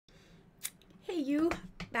you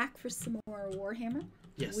back for some more Warhammer.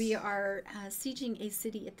 Yes. We are sieging a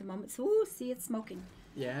city at the moment. So, ooh, see, it's smoking.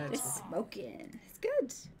 Yeah, It's smoking. It's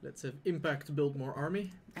good. Let's have Impact to build more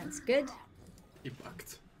army. That's good.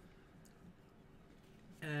 Impact.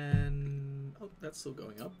 And oh, that's still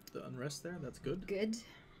going up. The unrest there, that's good. Good.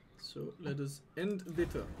 So let us end the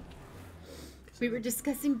turn. We were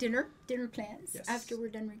discussing dinner plans after we're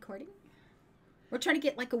done recording. We're trying to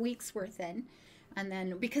get like a week's worth in. And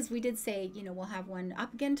then, because we did say, you know, we'll have one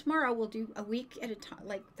up again tomorrow. We'll do a week at a time,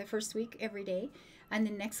 like the first week every day. And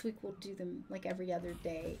then next week we'll do them like every other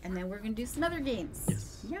day. And then we're going to do some other games.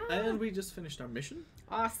 Yes. Yeah. And we just finished our mission.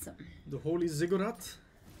 Awesome. The Holy Ziggurat.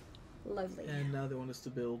 Lovely. And now they want us to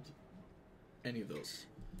build any of those.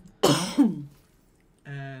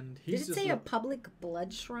 And he's Did it say a public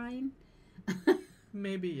blood shrine?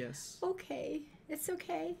 Maybe, yes. Okay. It's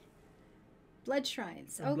okay. Blood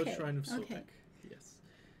shrines. A Okay. blood shrine of Sotek. Okay. Yes.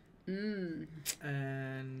 Mm.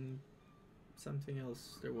 And something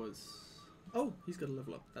else there was. Oh, he's got a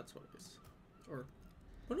level up. That's what it is. Or,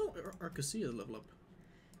 oh no, Arcasia level up.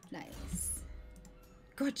 Nice.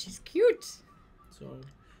 God, she's cute. So,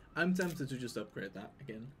 I'm tempted to just upgrade that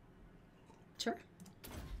again. Sure.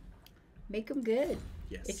 Make them good.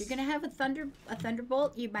 Yes. If you're gonna have a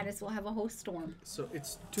thunderbolt, you might as well have a host storm. So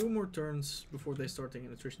it's 2 more turns before they start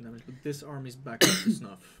taking attrition damage, but this army's back up to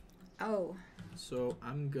snuff. Oh. So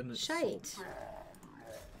I'm gonna. Shite.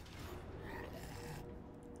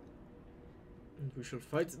 And we shall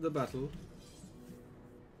fight the battle.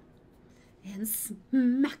 And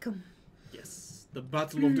smack 'em. Yes, the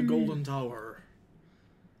Battle of the Golden Tower.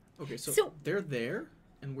 Okay, so they're there,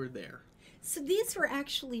 and we're there. So these were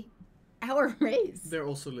actually our race. They're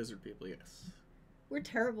also lizard people, yes. We're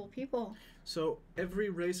terrible people. So every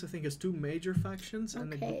race, I think, has 2 major factions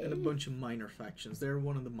and a bunch of minor factions. They're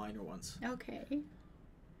one of the minor ones. Okay.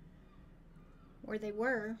 Or they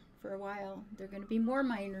were for a while. They're going to be more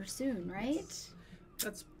minor soon, right?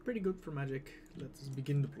 That's pretty good for Magic. Let us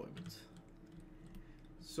begin deployment.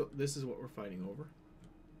 So this is what we're fighting over.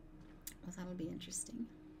 Well, that'll be interesting.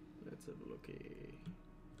 Let's have a look.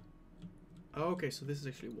 Oh, okay, so this is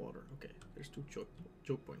actually water. Okay, there's 2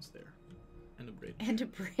 choke points there. And a bridge. And a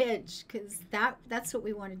bridge, because that's what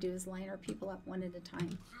we want to do, is line our people up one at a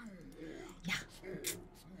time. Yeah.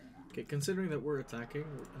 Okay, considering that we're attacking,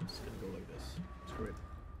 I'm just going to go like this. Screw it.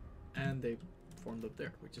 And they formed up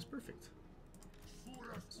there, which is perfect.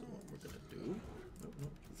 So what we're going to do...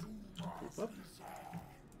 No. Group up.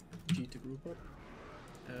 G to group up.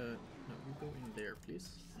 No, you go in there, please.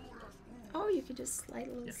 Oh, you could just slide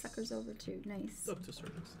little suckers over too. Nice. Up to a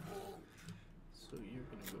certain extent. So you're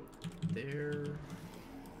gonna go there.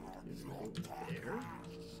 You're gonna go there.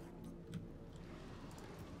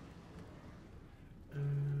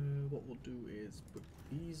 What we'll do is put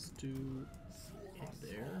these 2 in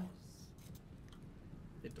there.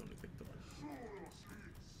 They don't look like them.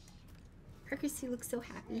 Arcusy looks so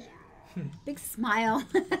happy. Big smile.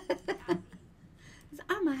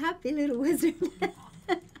 I'm a happy little wizard.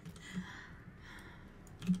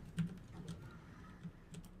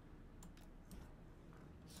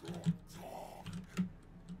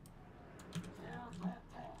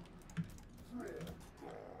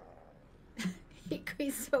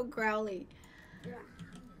 He's so growly.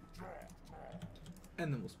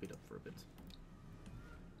 And then we'll speed up for a bit.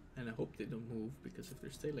 And I hope they don't move, because if they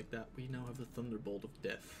stay like that, we now have the Thunderbolt of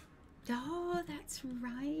Death. Oh, that's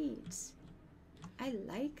right. I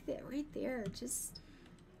like that right there. Just...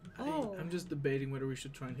 Oh. I'm just debating whether we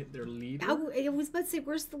should try and hit their leader. I was about to say,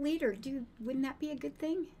 where's the leader? Wouldn't that be a good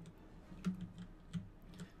thing?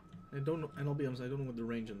 I don't know, and I'll be honest, I don't know what the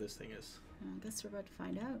range on this thing is. I guess we're about to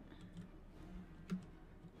find out.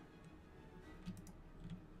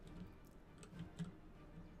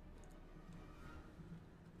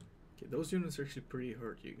 Okay, those units are actually pretty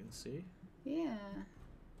hurt, you can see. Yeah.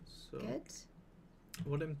 So Good.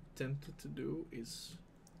 What I'm tempted to do is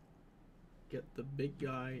get the big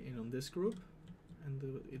guy in on this group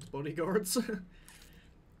and its bodyguards.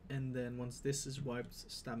 And then once this is wiped,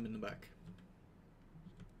 stab him in the back.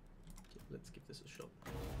 Okay, let's give this a shot.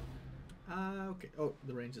 Okay. Oh,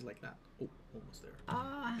 the range is like that. Oh, almost there.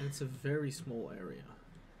 And it's a very small area.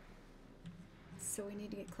 So we need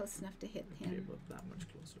to get close enough to hit him. Okay, but that much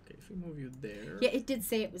closer. Okay, if we move you there. Yeah, it did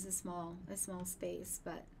say it was a small space,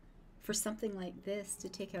 but for something like this to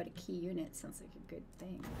take out a key unit sounds like a good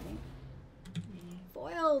thing, right? Yeah.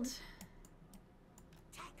 Foiled.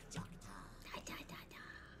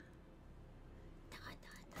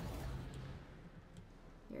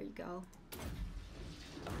 There you go.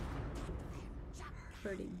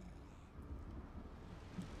 Hurting.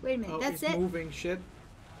 Wait a minute, that's it's it? moving, shit.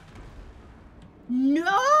 No!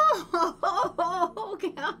 Oh,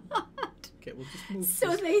 God. Okay, we'll just move.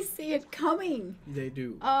 So they see it coming. They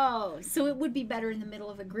do. Oh, so it would be better in the middle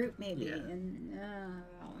of a group, maybe. Yeah. And,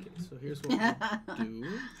 Okay, so here's what we'll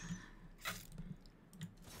do.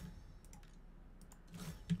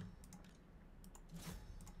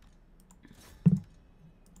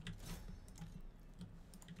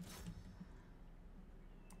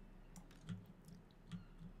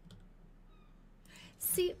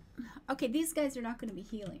 See, okay, these guys are not going to be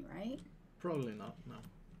healing, right? Probably not, no.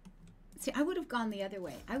 See, I would have gone the other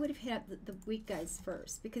way. I would have hit up the weak guys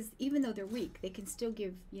first, because even though they're weak, they can still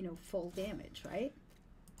give, you know, full damage, right?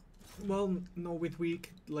 Well, no, with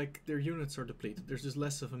weak, like, their units are depleted. There's just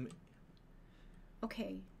less of them.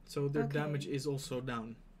 Okay. So their damage is also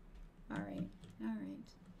down. All right. All right.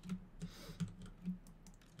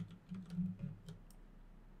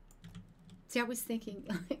 See, I was thinking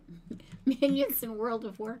minions in World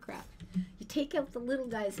of Warcraft. You take out the little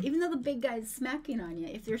guys, even though the big guy's smacking on you.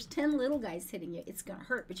 If there's 10 little guys hitting you, it's gonna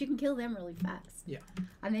hurt, but you can kill them really fast. Yeah.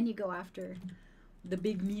 And then you go after the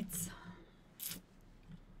big meats.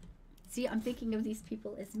 See, I'm thinking of these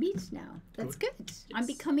people as meat now. That's good. Yes. I'm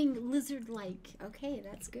becoming lizard-like. Okay,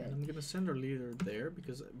 that's good. And I'm gonna send our leader there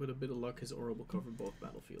because with a bit of luck, his aura will cover both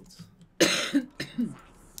battlefields. Well,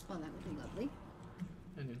 that would be lovely.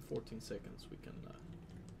 And in 14 seconds, we can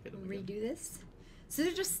hit him Redo again. this. So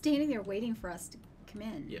they're just standing there waiting for us to come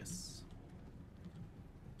in. Yes.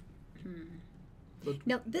 But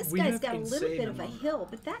now, this guy's got a little bit of a hill,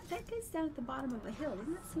 but that guy's down at the bottom of a hill.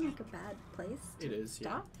 Doesn't that seem like a bad place to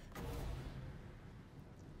stop? Yeah.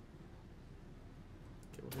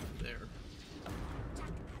 Okay, we'll hit him there.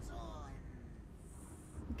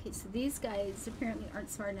 Okay, so these guys apparently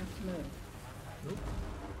aren't smart enough to move. Nope.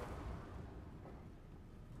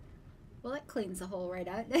 Well, that cleans the hole right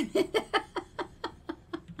out.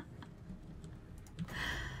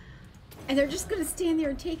 And they're just going to stand there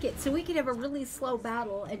and take it. So we could have a really slow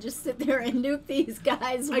battle and just sit there and nuke these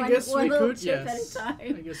guys one little chip at a time.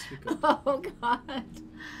 I guess we could. Oh, God.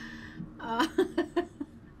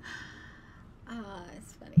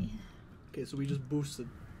 It's funny. Okay, so we just boosted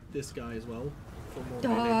this guy as well for more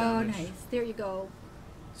melee damage. Nice. There you go.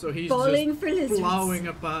 So he's Bowling just for lizards. plowing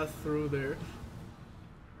a path through there.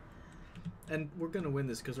 And we're gonna win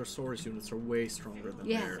this because our Saurus units are way stronger than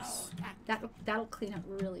theirs. That'll clean up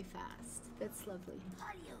really fast. That's lovely.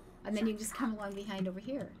 And then you just come along behind over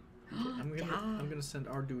here. Okay, I'm gonna send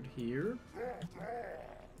our dude here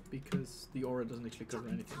because the aura doesn't actually cover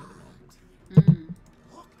anything at the moment.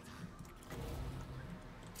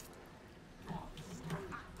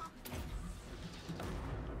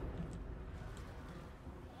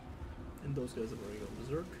 And those guys have already gone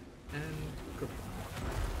berserk and crippled.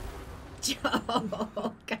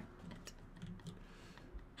 Oh, God.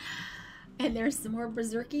 And there's some more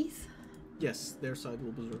berserkies? Yes, their side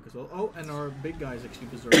will berserk as well. Oh, and our big guy is actually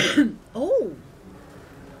berserk. Oh!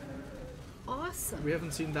 Awesome. We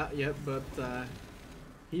haven't seen that yet, but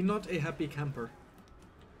he's not a happy camper.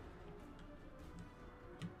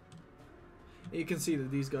 You can see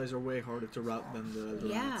that these guys are way harder to rout than the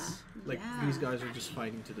rats. Like, these guys are just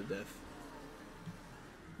fighting to the death.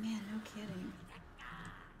 Man, no kidding.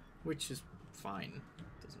 Which is fine.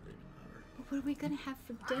 Doesn't really matter. What are we gonna have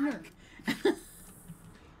for dinner?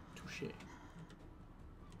 Touché.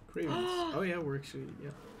 Cravens. Oh yeah, we're actually,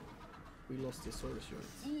 we lost the Saurus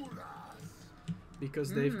units.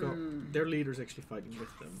 Because they've got, their leader's actually fighting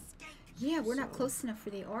with them. Yeah, we're not close enough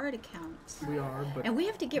for the aura to count. We are, but... And we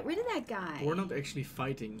have to get rid of that guy. We're not actually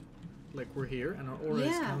fighting. Like, we're here, and our aura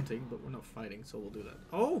is counting, but we're not fighting, so we'll do that.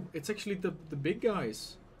 Oh, it's actually the big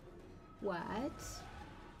guys. What?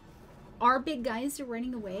 Our big guys are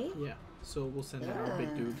running away? Yeah, so we'll send in our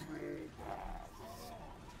big dude.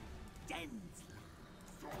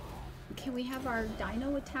 Can we have our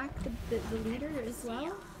dino attack the leader as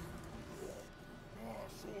well?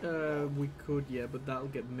 We could, yeah, but that'll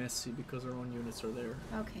get messy because our own units are there.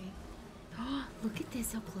 Okay. Look at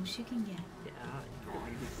this, how close you can get. Yeah,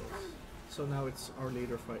 really close. So now it's our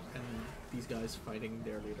leader fight and these guys fighting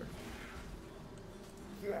their leader.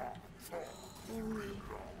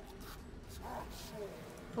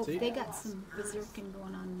 Oh, they got some berserking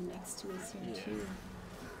going on next to us here too.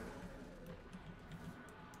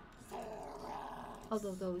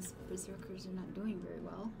 Although those berserkers are not doing very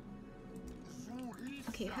well.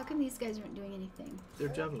 Okay, how come these guys aren't doing anything? They're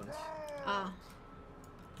javelins. Ah.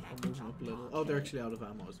 I'll move them up a little. Oh, they're actually out of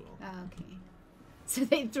ammo as well. Ah, okay. So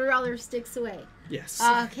they threw all their sticks away? Yes.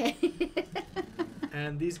 Ah, okay.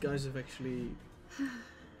 And these guys have actually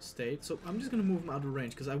stayed. So I'm just gonna move him out of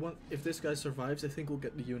range because I want. If this guy survives, I think we'll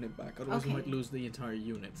get the unit back. Otherwise, we might lose the entire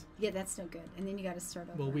unit. Yeah, that's no good. And then you got to start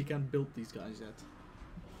over. Well, we can't build these guys yet.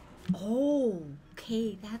 Oh,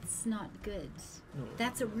 okay, that's not good. No.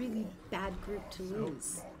 That's a really bad group to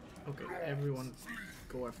lose. Okay, everyone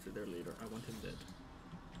go after their leader. I want him dead.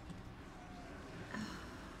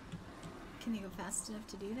 Can you go fast enough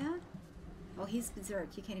to do that? Oh, he's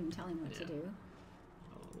berserk. You can't even tell him what to do.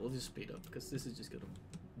 We'll just speed up because this is just gonna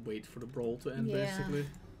wait for the brawl to end, Yeah. basically.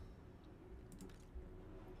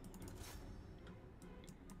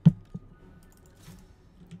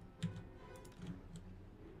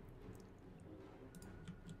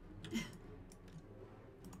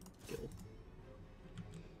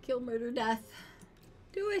 Kill, murder, death.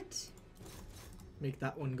 Do it. Make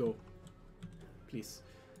that one go, please.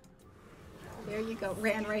 There you go.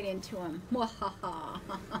 Ran right into him. Mwahaha.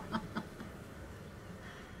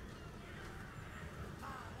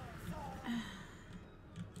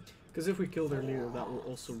 Because if we kill their leader, that will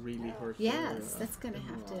also really hurt. Yes, their, that's gonna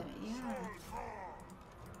have to. Yeah.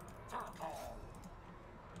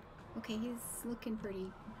 Okay, he's looking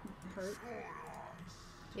pretty hurt.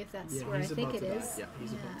 If that's where I think it is. Yeah,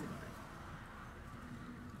 he's about to die.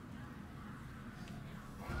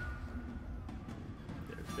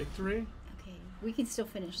 There's victory. Okay, we can still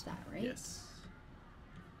finish that, right? Yes.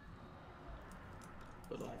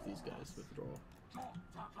 But all of these guys withdraw.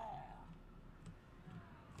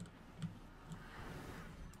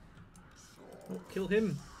 Oh, kill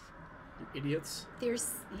him, you idiots.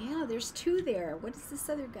 There's two there. What is this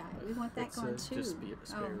other guy? We want that gone too. Just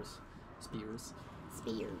spears. Spears.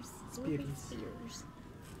 Spears. Spears.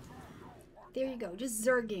 There you go. Just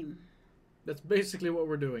zerg him. That's basically what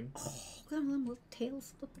we're doing. Oh, look at them little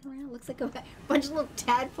tails flipping around. Looks like a bunch of little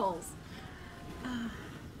tadpoles. I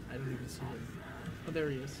don't even see him. Oh, there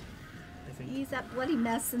he is. I think. He's that bloody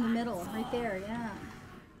mess in the middle, right there. Yeah.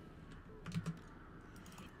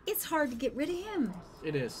 It's hard to get rid of him.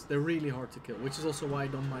 It is. They're really hard to kill, which is also why I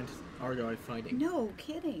don't mind our guy fighting. No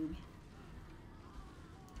kidding.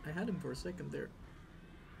 I had him for a second there.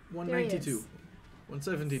 192.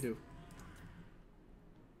 172.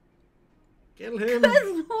 Kill him!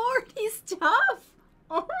 Good lord, he's tough!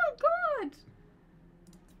 Oh my god!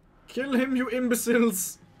 Kill him, you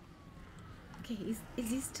imbeciles! Okay,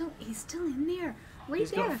 he's still in there. Right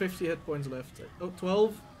He's there. got 50 hit points left. Oh,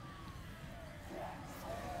 12.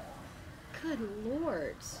 Good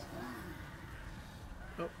lord.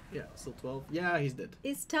 Oh, yeah, still 12. Yeah, he's dead.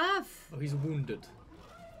 It's tough. Oh, he's wounded.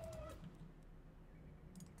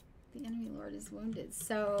 The enemy lord is wounded,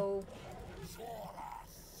 so...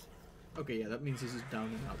 Okay, yeah, that means he's just down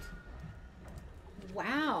and out.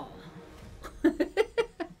 Wow. God.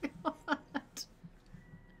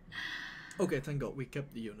 Okay, thank God, we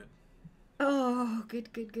kept the unit. Oh, good.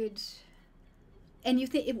 And you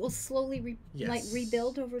think it will slowly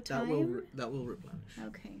rebuild over time? That will replenish.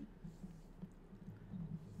 Okay.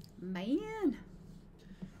 Man.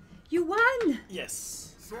 You won!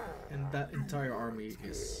 Yes. And that entire army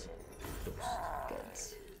is toast. Good.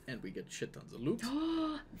 And we get shit tons of loot.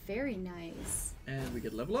 Very nice. And we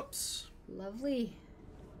get level ups. Lovely.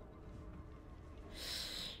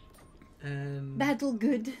 And Battle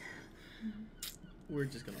good. we're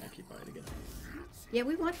just gonna occupy it again. Yeah,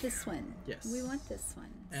 we want this one. Yes. We want this one.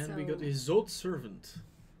 And we got a Zod servant.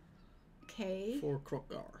 Okay. For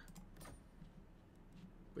Krokgar.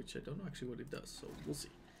 Which I don't know actually what it does, so we'll see.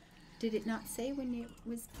 Did it not say when it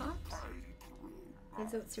was popped? The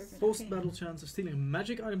Zod servant. Post battle chance of stealing a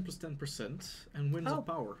magic item plus 10% and wins of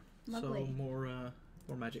power. Lovely. So more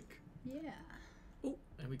magic. Yeah. Oh,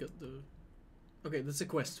 and we got the. Okay, that's a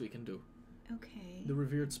quest we can do. Okay. The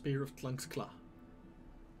revered spear of Tlunk's Claw.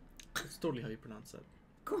 That's totally how you pronounce that.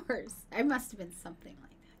 Of course. I must have been something like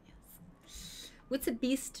that, yes. What's a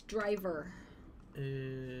beast driver?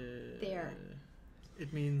 There.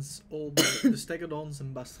 It means all the stegodons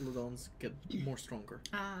and bastylodons get more stronger.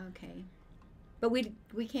 Ah, okay. But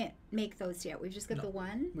we can't make those yet. We've just got the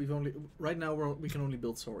one? We've only right now we can only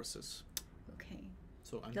build Sauruses. Okay.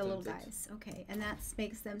 So I'm the little guys. Okay. And that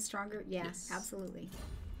makes them stronger? Yeah, yes. Absolutely.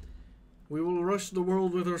 We will rush the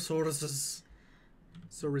world with our Sauruses.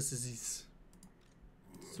 Sauruses.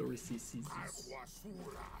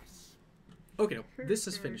 Okay, no, this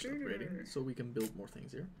is finished upgrading, so we can build more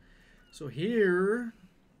things here. So here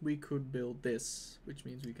we could build this, which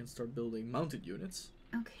means we can start building mounted units.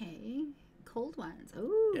 Okay. Cold ones.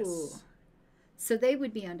 Ooh. Yes. So they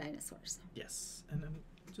would be on dinosaurs. Yes. And I'm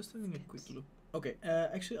just having a quick look. Okay,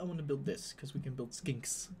 actually I want to build this, because we can build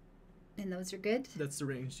skinks. And those are good? That's the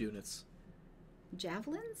ranged units.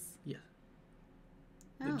 Javelins? Yeah.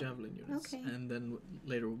 the javelin units. Okay. And then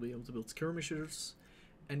later we'll be able to build skirmishers.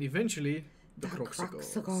 And eventually, the Croxagars.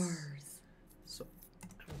 So,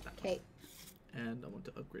 I want that. Okay. And I want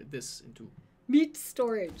to upgrade this into... Meat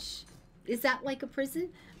storage. Is that like a prison?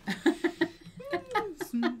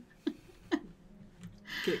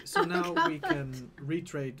 Okay, so now we can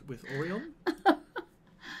retrade with Orion.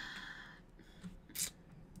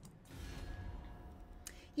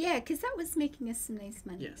 Yeah, because that was making us some nice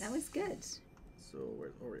money. Yes. That was good. So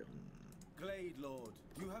where's Orion? Glade Lord,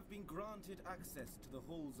 you have been granted access to the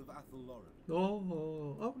halls of Athelloren.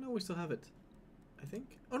 Oh, no, we still have it. I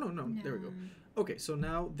think. Oh, no, there we go. Okay, so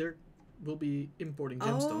now they're will be importing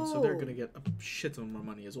gemstones, so they're gonna get a shit ton more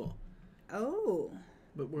money as well. Oh.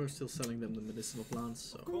 But we're still selling them the medicinal plants,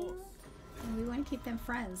 so. Of course. And we want to keep them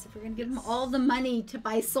friends. If we're going to give them all the money to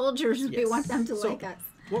buy soldiers, we want them to like us.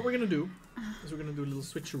 What we're gonna do is we're gonna do a little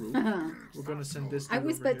switcheroo. We're gonna send this. I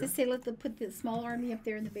was about to say, put the small army up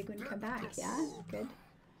there and the big one come back. Yes. Yeah, good.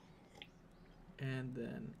 And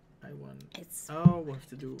then I want. It's we'll have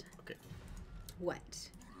to do. Okay. what?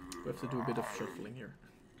 We have to do a bit of shuffling here.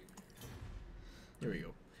 There we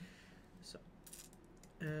go. So,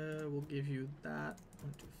 we'll give you that.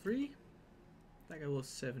 1, 2, 3. That guy will have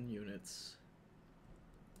 7 units.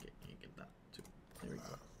 Okay, you get that too. There we go.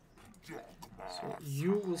 So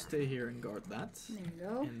you will stay here and guard that. There you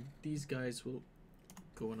go. And these guys will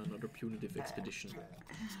go on another punitive expedition.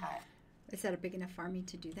 Is that a big enough army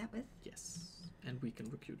to do that with? Yes. And we can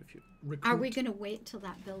recruit a few. Are we going to wait till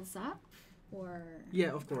that builds up? Or...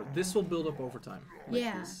 Yeah, of course. This will build up over time. Like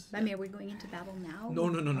yeah. this. I mean, are we going into battle now? No.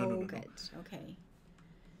 Oh, good. Okay.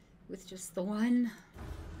 With just the one.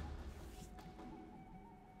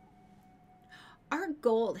 Our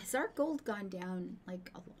gold, has our gold gone down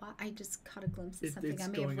like a lot? I just caught a glimpse of something. I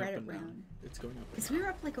may have read it wrong. It's going up. Because we were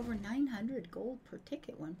up like over 900 gold per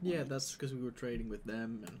ticket one point. Yeah, that's because we were trading with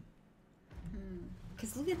them. And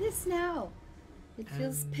because look at this now. It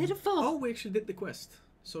feels pitiful. Oh, we actually did the quest.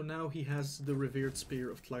 So now he has the revered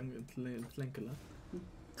spear of Tlankala.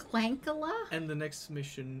 Clankala? And the next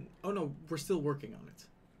mission... Oh no, we're still working on it.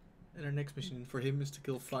 And our next mission for him is to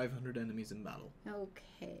kill 500 enemies in battle.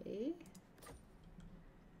 Okay.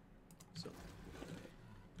 So...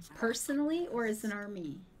 Personally or as an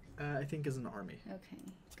army? I think as an army. Okay,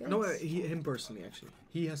 good. No, him personally, actually.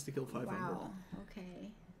 He has to kill 500. Wow,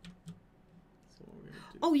 okay. So what we're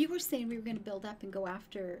gonna do... Oh, you were saying we were going to build up and go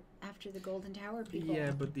after the Golden Tower people.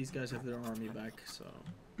 Yeah, but these guys have their army back, so...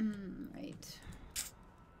 Right.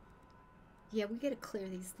 Yeah, we got to clear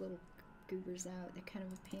these little goobers out. They're kind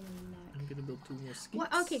of a pain in the neck. I'm gonna build 2 more skeets. Well,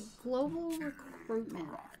 okay, global recruitment.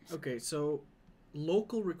 Okay, so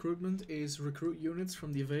local recruitment is recruit units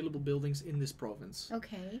from the available buildings in this province.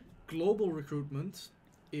 Okay. Global recruitment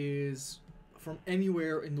is from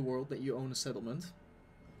anywhere in the world that you own a settlement,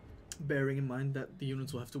 bearing in mind that the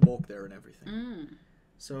units will have to walk there and everything.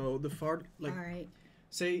 So the far, like, all right.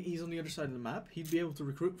 say he's on the other side of the map, he'd be able to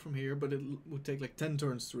recruit from here, but it would take like 10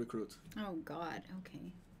 turns to recruit. Oh God.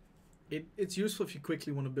 Okay. It's useful if you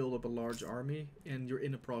quickly want to build up a large army and you're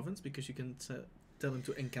in a province, because you can tell him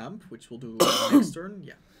to encamp, which we'll do next turn.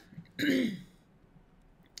 Yeah. Okay,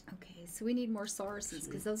 so we need more sauruses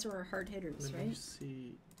because those are our hard hitters, Let me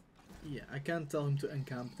see. Yeah, I can't tell him to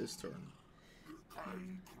encamp this turn.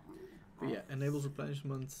 But yeah, enables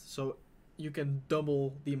replenishment, so you can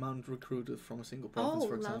double the amount recruited from a single province,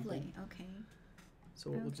 for example. Oh, lovely. Okay.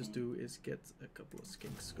 So what we'll just do is get a couple of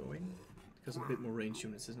skinks going, because a bit more range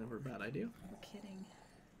units is never a bad idea. No kidding.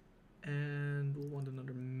 And we'll want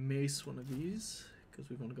another mace one of these, because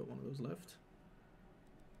we've only got one of those left.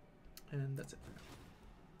 And that's it for now.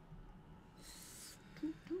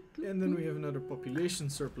 And then we have another population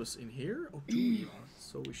surplus in here. Oh, 2 even.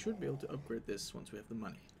 So we should be able to upgrade this once we have the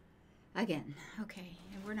money. Again, okay.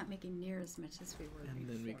 And we're not making near as much as we were And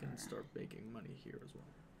before. then we can start making money here as well.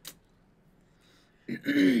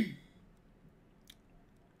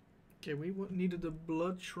 Okay, we needed a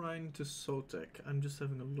blood shrine to Sotek. I'm just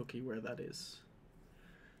having a looky where that is.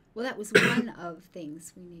 Well, that was one of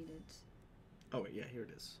things we needed. Oh, wait, yeah, here it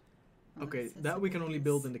is. Oh, Okay, that's that we can only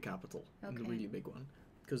build in nice. the capital, in the Okay. really big one,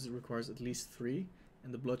 because it requires at least 3,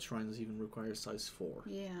 and the blood shrines even require size 4.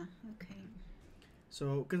 Yeah, okay.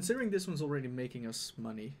 So, considering this one's already making us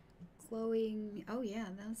money, Glowing. Oh,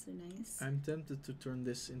 yeah, those are nice. I'm tempted to turn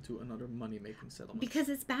this into another money-making settlement. Because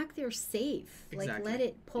it's back there safe. Exactly. Like, let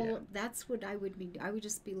it pull. Yeah. That's what I would be. I would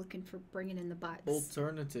just be looking for bringing in the butts.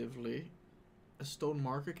 Alternatively, a stone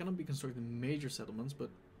marker cannot be constructed in major settlements, but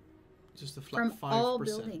just a flat From 5%. all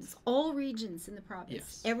buildings, all regions in the province.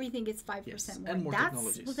 Yes. Everything gets 5% Yes, more. and more that's,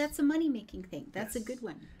 technologies. well, that's a money-making thing. That's a Yes. good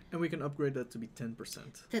one. And we can upgrade that to be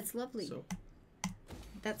 10%. That's lovely. So,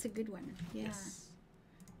 That's a good one. Yeah. Yes.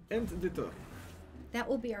 And the third. That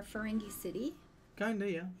will be our Ferengi city. Kinda,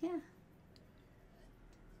 yeah. Yeah.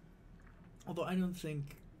 Although I don't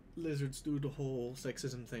think lizards do the whole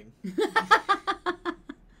sexism thing.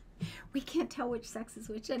 We can't tell which sex is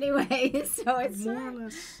which anyway, so it's more or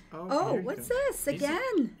less. Oh, what's this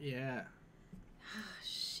again? Yeah.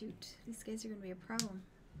 Shoot, these guys are gonna be a problem.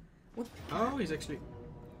 What? Oh, he's actually.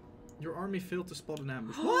 Your army failed to spot an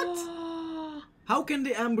ambush. What? How can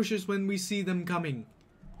they ambush us when we see them coming?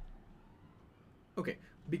 Okay,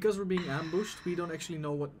 because we're being ambushed, we don't actually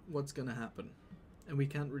know what's gonna happen, and we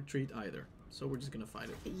can't retreat either. So we're just gonna fight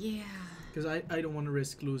it. Yeah. Because I don't want to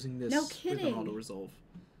risk losing this with an auto resolve.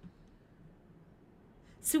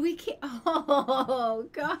 So we can. Oh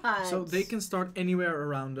God. So they can start anywhere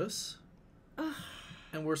around us,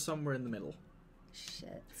 and we're somewhere in the middle.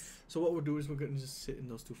 Shit. So what we'll do is we're gonna just sit in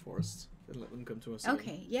those two forests and let them come to us.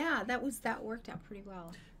 Okay. Yeah, that worked out pretty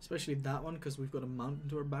well. Especially that one because we've got a mountain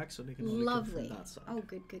to our back, so they can only come from that side. Oh,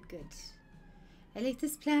 good. I like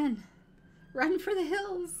this plan. Run for the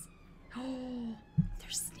hills. Oh,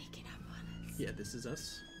 they're sneaking up on us. Yeah, this is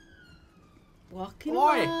us. Walking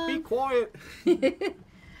along. Oi, be quiet.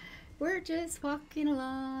 We're just walking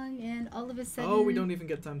along, and all of a sudden... Oh, we don't even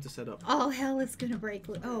get time to set up. All hell is gonna break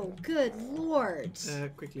loose. Oh, good lord.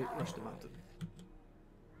 Quickly rush the mountain.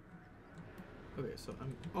 Okay, so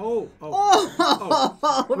I'm...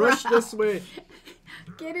 Rush this way.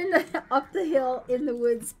 Get up the hill in the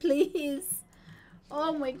woods, please.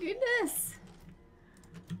 Oh my goodness.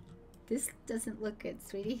 This doesn't look good,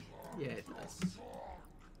 sweetie. Yeah, it does.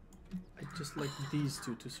 I just like these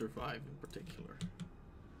two to survive in particular.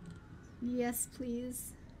 Yes,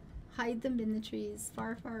 please. Hide them in the trees,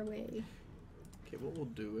 far, far away. Okay, what we'll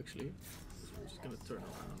do actually is we're just gonna turn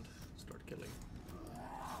around, start killing.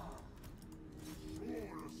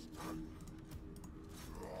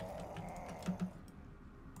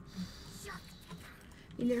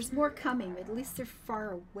 I mean, there's more coming, but at least they're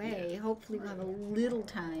far away. Yeah. Hopefully we'll have a little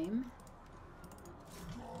time.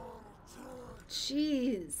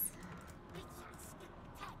 Jeez.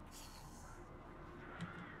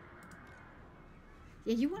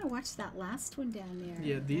 Yeah, you want to watch that last one down there.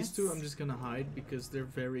 Yeah, these two I'm just gonna hide because they're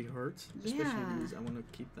very hurt. Especially these. I want to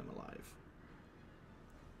keep them alive.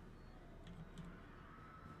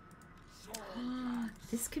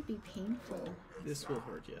 This could be painful. This will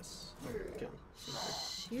hurt, yes. Oh, kill.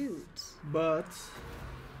 Shoot. But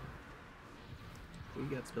we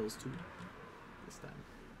got spells too this time.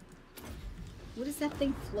 What is that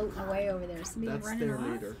thing floating away over there? Somebody That's running their off?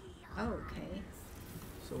 leader. Oh, okay.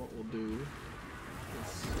 So what we'll do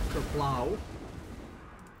is kerplow.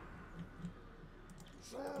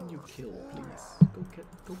 And you kill, please.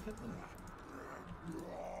 Go pet them.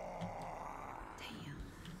 Damn.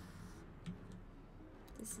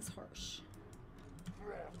 This is harsh.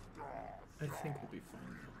 I think we'll be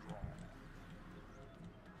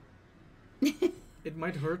fine. It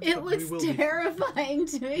might hurt, it but we will was terrifying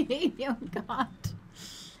to me. Oh God.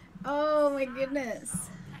 Oh my goodness.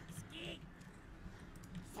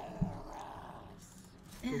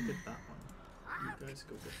 Go get that one. You guys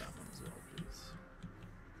go get that one as well, please.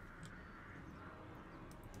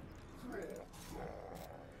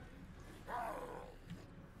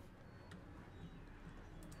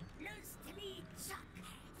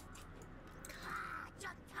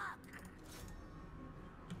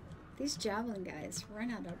 These javelin guys run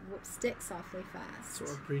out of sticks awfully fast. So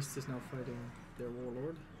our priest is now fighting their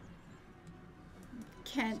warlord.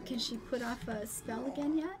 Can she put off a spell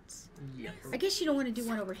again yet? Yeah. I guess you don't want to do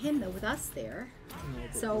one over him though with us there.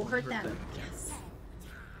 No, so hurt them. Yes.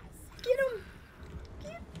 Get him.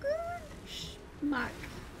 Get good. Schmuck.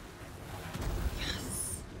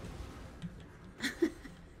 Yes.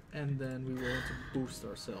 And then we want to boost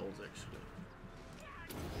ourselves actually.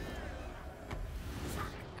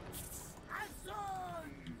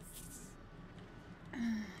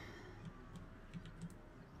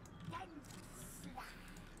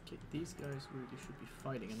 Okay, these guys really should be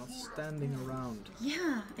fighting and not standing around.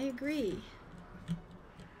 Yeah, I agree.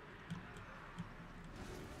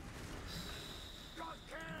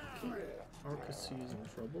 Okay, Arcus is in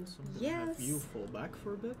trouble, so I'm gonna have you fall back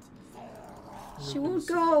for a bit. She won't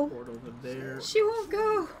go. Over there. She won't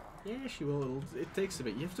go. Yeah, she will. It takes a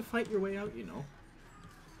bit. You have to fight your way out, you know.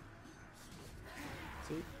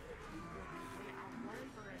 See?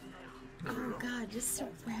 Oh God, just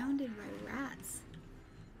surrounded by rats.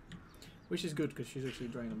 Which is good because she's actually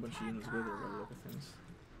drawing a bunch of units with her by the look of things.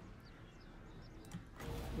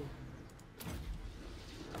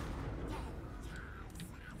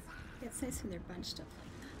 Yeah, it's nice when they're bunched up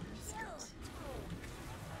like that. That's good.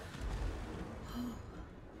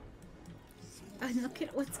 and look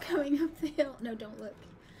at what's coming up the hill. No, don't look.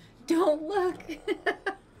 Don't look.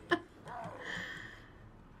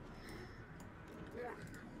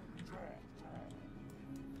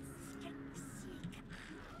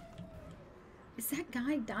 Is that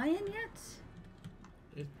guy dying yet?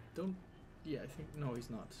 It don't... Yeah, I think... No, he's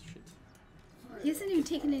not. Shit. He hasn't even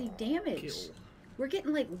taken any damage. Kill. We're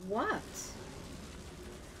getting like whopped.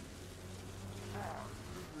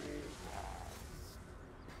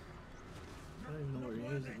 I don't even know where he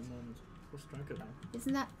is at the moment. What's Tropico now?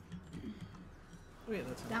 Isn't that Oh yeah,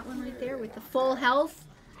 that's him. that one right there with the full health?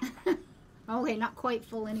 Okay, not quite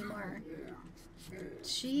full anymore.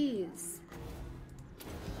 Jeez.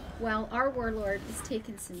 Well, our warlord is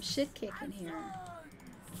taking some shit kicking here.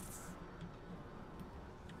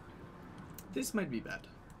 This might be bad.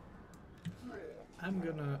 I'm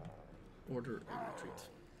gonna order a retreat.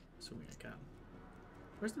 Assuming I can.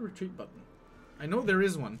 Where's the retreat button? I know there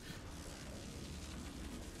is one.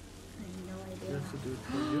 I have no You idea. have to do it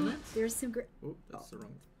per unit. There's some great. Oh, that's the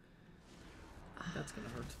wrong. That's gonna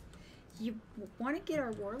hurt. You want to get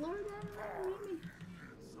our warlord on there, maybe?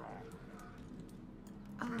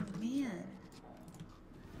 Oh man.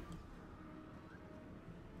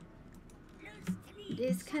 It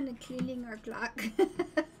is kind of cleaning our clock.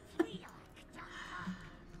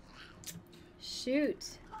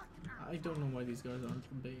 Shoot. I don't know why these guys aren't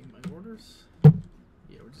obeying my orders.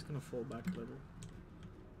 Yeah, we're just gonna fall back a little.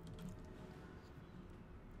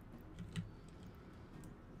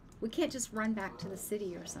 We can't just run back to the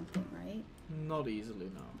city or something, right? Not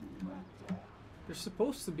easily, no. There's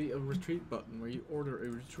supposed to be a retreat button where you order a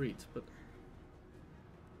retreat, but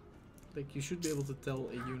like you should be able to tell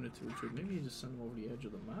a unit to retreat. Maybe you just send them over the edge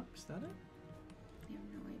of the map. Is that it? I have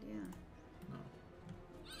no idea. No.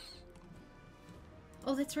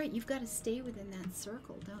 Oh, that's right. You've got to stay within that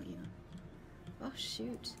circle, don't you? Oh,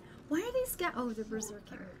 shoot. Why are these guys... Oh, they're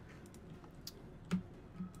berserking.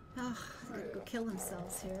 Oh, they're going to go kill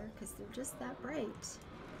themselves here because they're just that bright.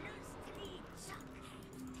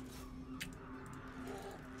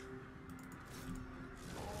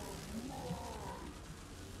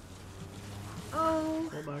 Oh.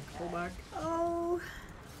 Fall back, fall back, Oh.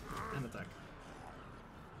 and attack.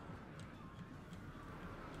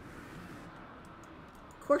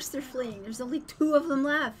 Of course they're fleeing. There's only 2 of them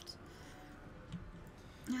left.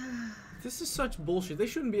 This is such bullshit. They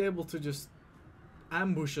shouldn't be able to just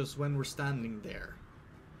ambush us when we're standing there.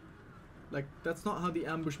 Like, that's not how the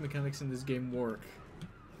ambush mechanics in this game work.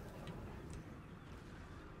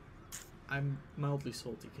 I'm mildly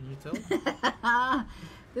salty, can you tell?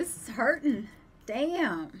 This is hurting.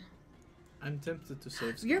 Damn. I'm tempted to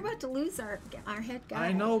save some. You're about to lose our head guy.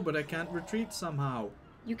 I know, but I can't retreat somehow.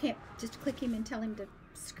 You can't just click him and tell him to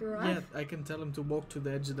screw off? Yeah, I can tell him to walk to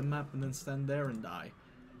the edge of the map and then stand there and die.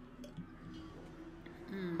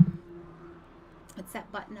 What's that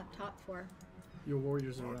button up top for? Your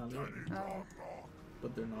warriors are rallying, Oh.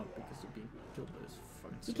 but they're not because they're being killed by this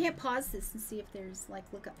fucking You can't pause this and see if there's, like,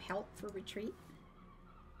 look up help for retreat?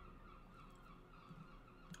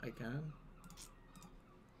 I can.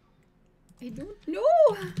 I don't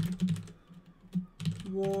know.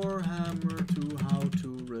 Warhammer to how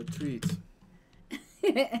to retreat.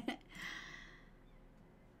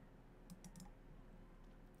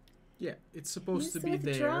 Yeah, it's supposed to be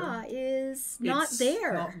there. Draw is not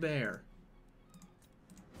there. Not there.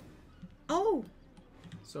 Oh,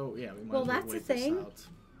 So yeah, we might Well, as well that's a wait thing. this out.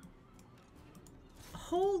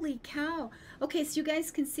 holy cow. Okay, so you guys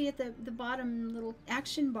can see at the bottom little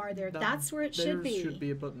action bar there. That's where it should be. There should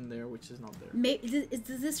be a button there, which is not there.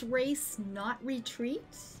 Does this race not retreat?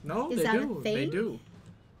 No, Is they that do. a thing? They do.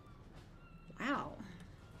 Wow.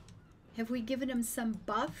 Have we given them some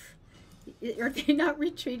buff? Are they not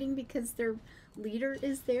retreating because their leader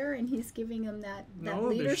is there and he's giving them that No,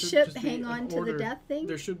 there should leadership just be hang an on to order. the death thing?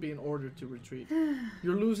 There should be an order to retreat.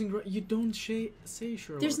 You're losing. You don't say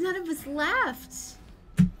Sherlock. There's none of us left.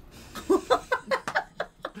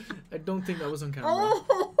 I don't think that was on camera.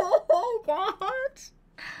 Oh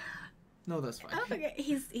God! No, that's fine. Okay,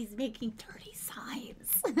 he's making dirty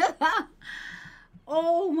signs.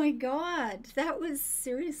 Oh my God, that was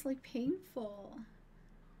seriously painful.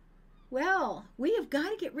 Well, we have got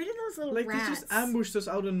to get rid of those little Like, rats. they just ambushed us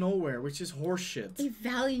out of nowhere, which is horseshit. A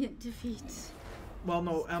valiant defeat. Well,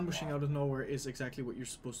 no, ambushing out of nowhere is exactly what you're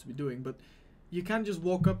supposed to be doing, but you can't just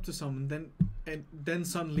walk up to someone and then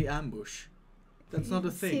suddenly ambush. That's not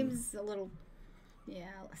a thing. Seems a little,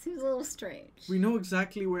 seems a little strange. We know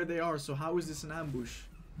exactly where they are, so how is this an ambush?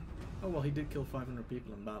 Oh well, he did kill 500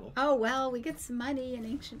 people in battle. Oh well, we get some money and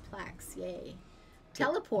ancient plaques, yay.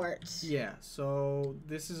 Teleport. Yeah, so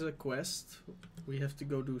this is a quest. We have to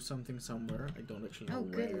go do something somewhere. I don't actually know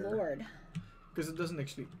where. Oh, good lord. Because it doesn't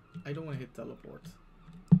actually... I don't want to hit teleport.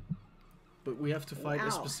 But we have to fight a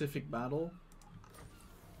specific battle.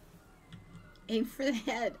 Aim for the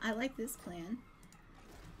head. I like this plan.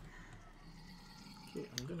 Okay,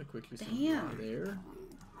 I'm gonna quickly send you there.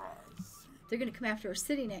 They're gonna come after our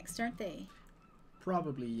city next, aren't they?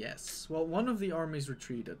 Probably yes. Well, one of the armies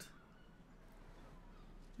retreated.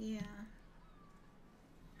 Yeah.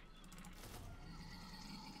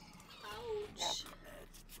 Ouch.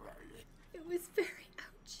 It was very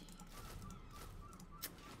ouchy.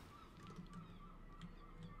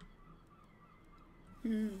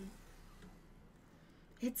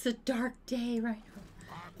 It's a dark day, Rhino.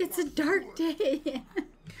 It's a dark day.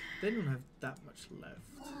 They don't have that much left.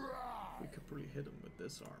 We could probably hit them with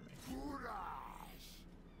this army.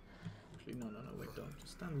 Actually, no, wait, don't.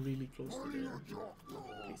 Just stand really close to there.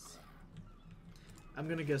 Please. I'm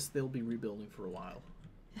gonna guess they'll be rebuilding for a while.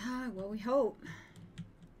 Ah, well, we hope.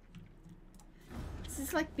 This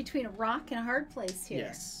is like between a rock and a hard place here.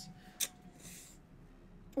 Yes.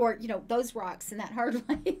 Or, you know, those rocks and that hard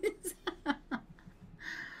place.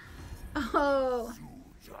 Oh.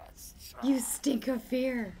 You stink of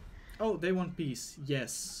fear. Oh, they want peace.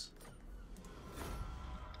 Yes.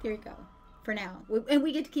 Here you go. For now. And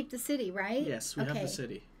we get to keep the city, right? Yes, we have the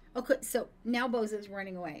city. Okay, so now Boza's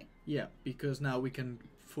running away. Yeah, because now we can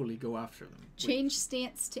fully go after them. Change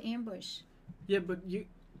stance to ambush. Yeah, but you...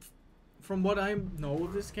 From what I know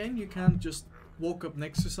of this game, you can't just walk up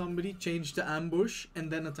next to somebody, change to ambush,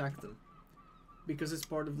 and then attack them. Because it's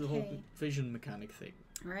part of the whole vision mechanic thing.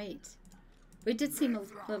 Right. It did seem a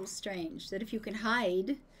little strange that if you can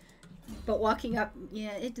hide, but walking up,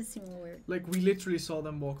 yeah, it did seem a little weird. Like, we literally saw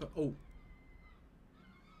them walk up. Oh.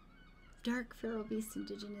 Dark feral beast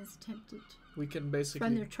indigenous attempted we can basically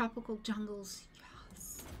from their tropical jungles.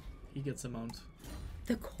 Yes. He gets a mount.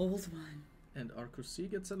 The cold one. And Arcus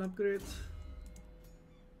gets an upgrade.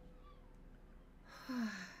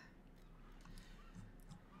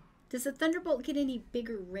 Does the Thunderbolt get any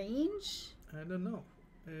bigger range? I don't know.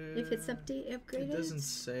 If it's updated? It doesn't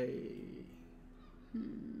say.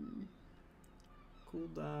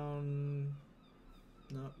 Cooldown.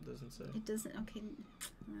 No, it doesn't say. It doesn't. Okay.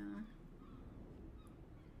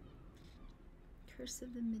 Curse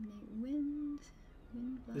of the Midnight Wind.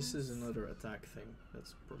 This is another attack thing.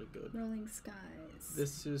 That's pretty good. Rolling Skies.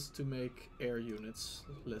 This is to make air units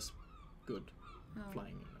less good.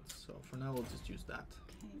 Flying units. So for now, we'll just use that.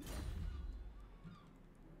 Okay.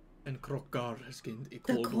 And Krokgar has gained a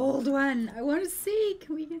cold one. The cold one. I want to see.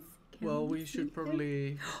 Can we get? Well, we should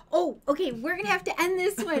probably... Oh, okay. We're going to have to end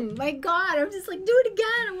this one. My God. I'm just like, do it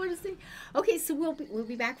again. I want to see. Okay, so we'll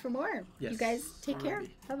be back for more. Yes. You guys take care.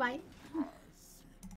 Bye-bye.